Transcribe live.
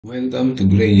Welcome to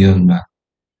Grayon Math.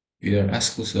 We are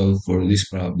asked to solve for this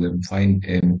problem. Find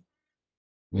m,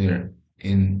 where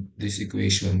in this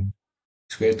equation,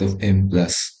 square root of m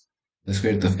plus the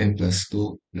square root of m plus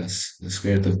 2 plus the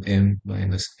square root of m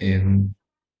minus n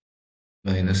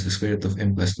minus the square root of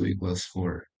m plus 2 equals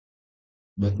 4.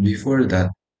 But before that,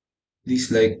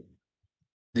 please like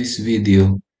this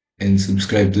video and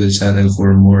subscribe to the channel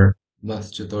for more math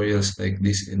tutorials like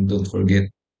this, and don't forget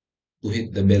to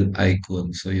hit the bell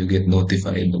icon so you get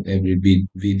notified of every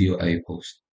video I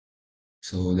post.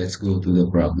 So let's go to the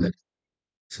problem.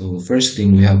 So first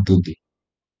thing we have to do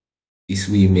is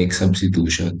we make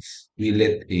substitutions. We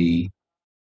let a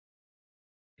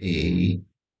be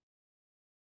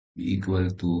equal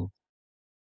to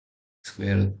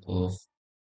square root of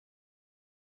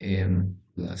m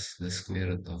plus the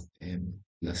square root of m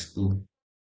plus 2.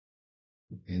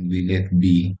 And we let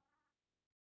b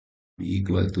be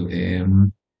equal to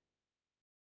m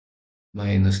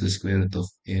minus the square root of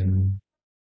m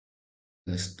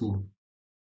plus 2.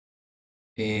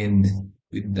 And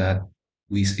with that,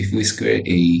 if we square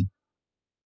a,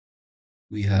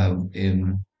 we have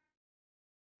m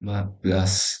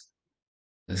plus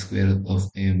the square root of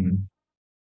m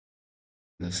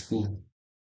plus 2.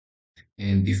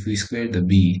 And if we square the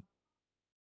b,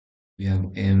 we have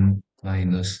m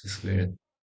minus the square root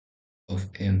of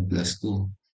m plus 2.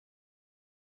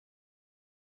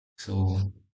 So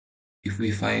if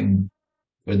we find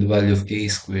for the value of a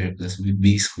squared plus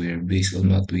b squared based on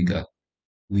what we got,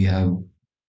 we have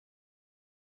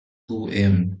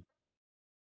 2m,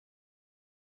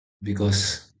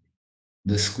 because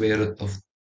the square root of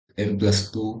m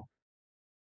plus 2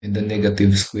 and the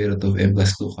negative square root of m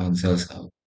plus 2 cancels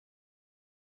out.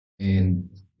 And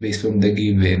based from the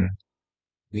given,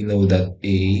 we know that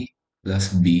a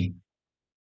plus b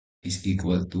is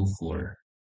equal to 4.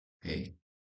 Okay.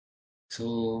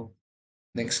 So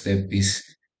next step is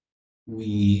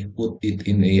we put it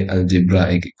in a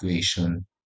algebraic equation,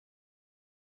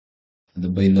 the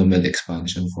binomial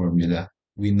expansion formula.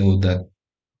 We know that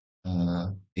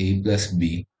a plus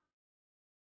b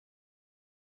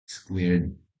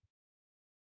squared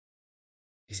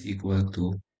is equal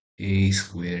to a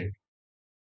squared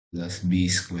plus b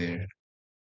squared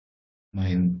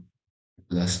minus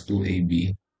plus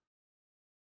 2ab.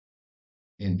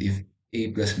 And if a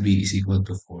plus b is equal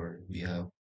to 4, we have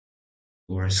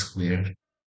 4 squared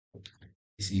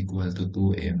is equal to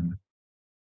 2m,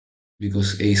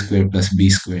 because a squared plus b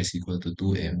squared is equal to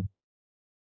 2m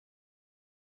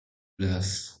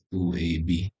plus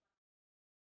 2ab.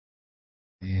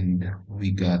 And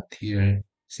we got here,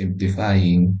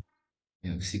 simplifying, we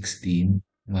have 16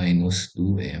 minus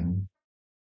 2m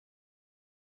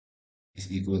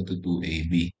is equal to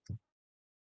 2ab.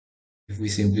 If we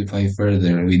simplify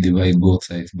further, we divide both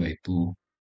sides by 2.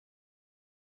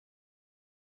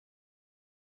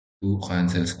 2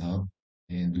 cancels out,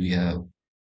 and we have,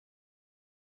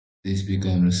 this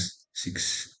becomes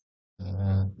 6.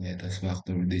 Let us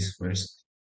factor this first.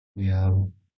 We have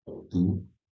 2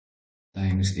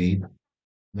 times 8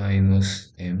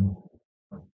 minus m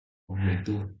over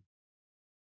 2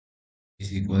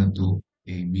 is equal to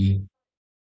ab.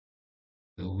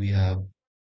 So we have,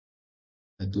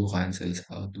 the 2 cancels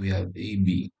out. We have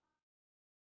ab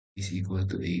is equal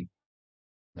to 8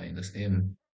 minus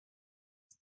m.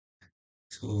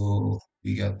 So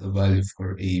we got the value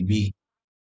for ab.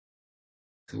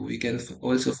 So we can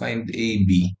also find ab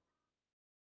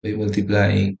by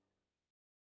multiplying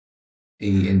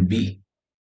a and b.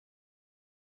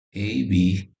 ab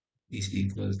is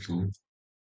equal to,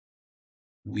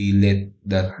 we let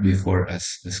that before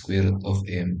us, the square root of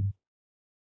m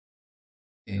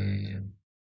and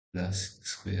plus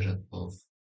square root of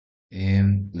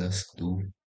m plus 2,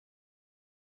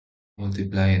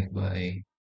 multiply it by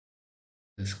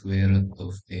the square root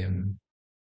of m,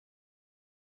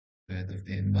 square root of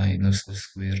m minus the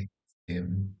square root of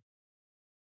m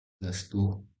plus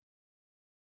 2.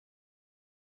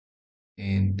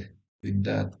 And with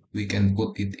that, we can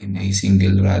put it in a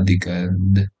single radical.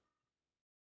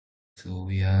 So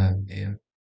we have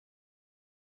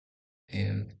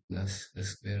m plus the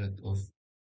square root of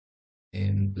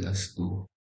m plus 2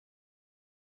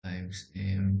 times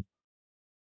m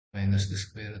minus the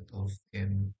square root of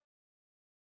m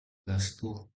plus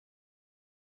 2.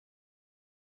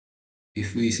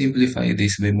 If we simplify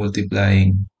this by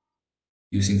multiplying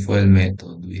using FOIL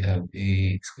method, we have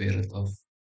a square root of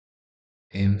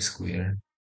m squared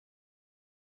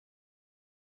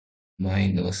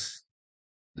minus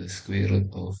the square root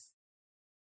of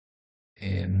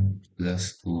m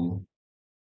plus 2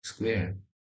 squared.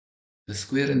 The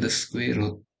square and the square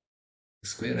root The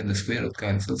square and the square root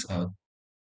cancels out.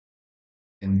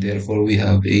 And therefore we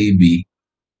have AB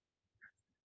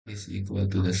is equal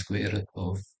to the square root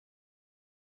of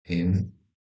m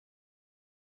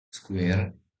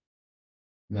square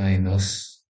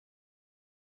minus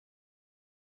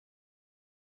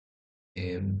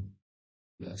m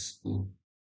plus 2.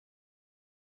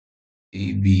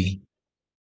 AB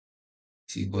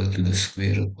is equal to the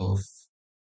square root of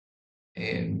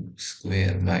m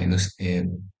square minus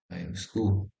m minus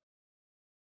 2.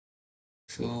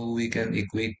 So we can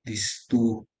equate these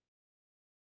two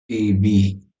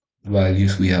AB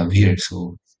values we have here.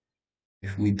 So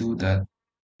if we do that,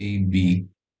 AB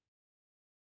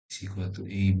is equal to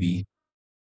AB.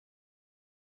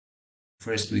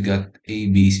 First, we got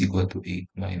AB is equal to 8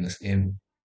 minus m.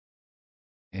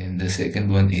 And the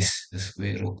second one is the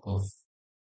square root of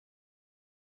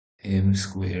m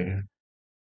square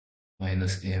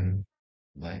minus m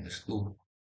minus 2.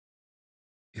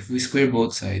 If we square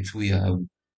both sides, we have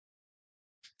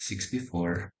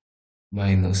 64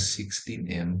 minus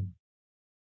 16m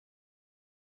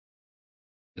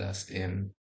plus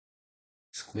m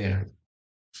square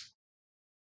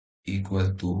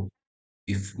equal to,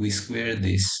 if we square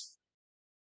this,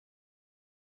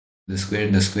 the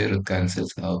square root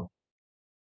cancels out.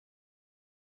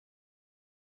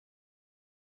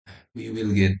 We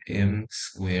will get m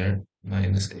square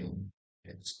minus m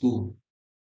minus 2.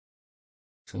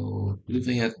 So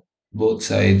looking at both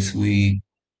sides, we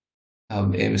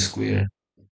have m square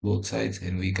both sides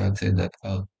and we cancel that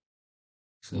out.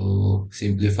 So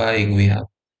simplifying, we have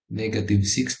negative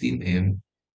 16m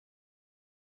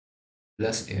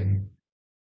plus m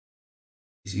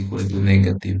is equal to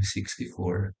negative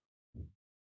 64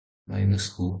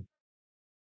 minus 2.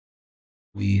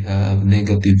 We have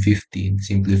negative 15.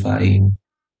 Simplifying,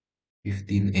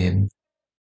 15m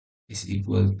is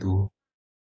equal to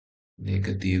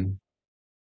negative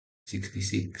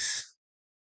 66.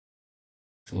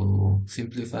 So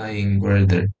simplifying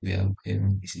further, we have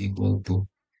m is equal to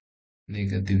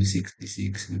negative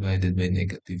 66 divided by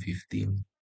negative 15.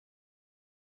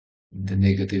 The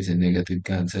negatives and negative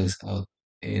cancels out.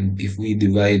 And if we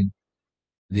divide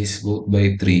this both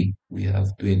by 3, we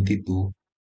have 22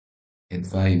 and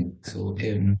 5. So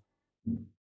m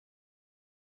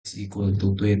is equal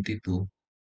to 22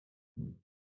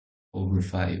 over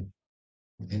 5.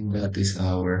 And that is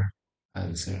our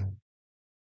answer.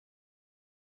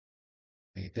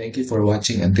 Okay, thank you for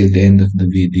watching until the end of the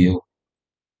video.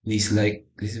 Please like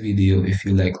this video if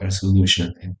you like our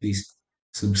solution, and please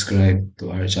subscribe to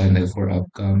our channel for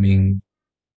upcoming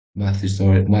math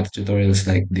tutorials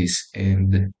like this.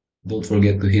 And don't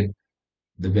forget to hit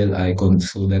the bell icon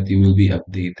so that you will be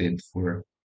updated for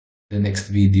the next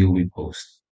video we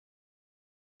post.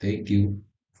 Thank you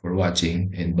for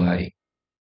watching and bye.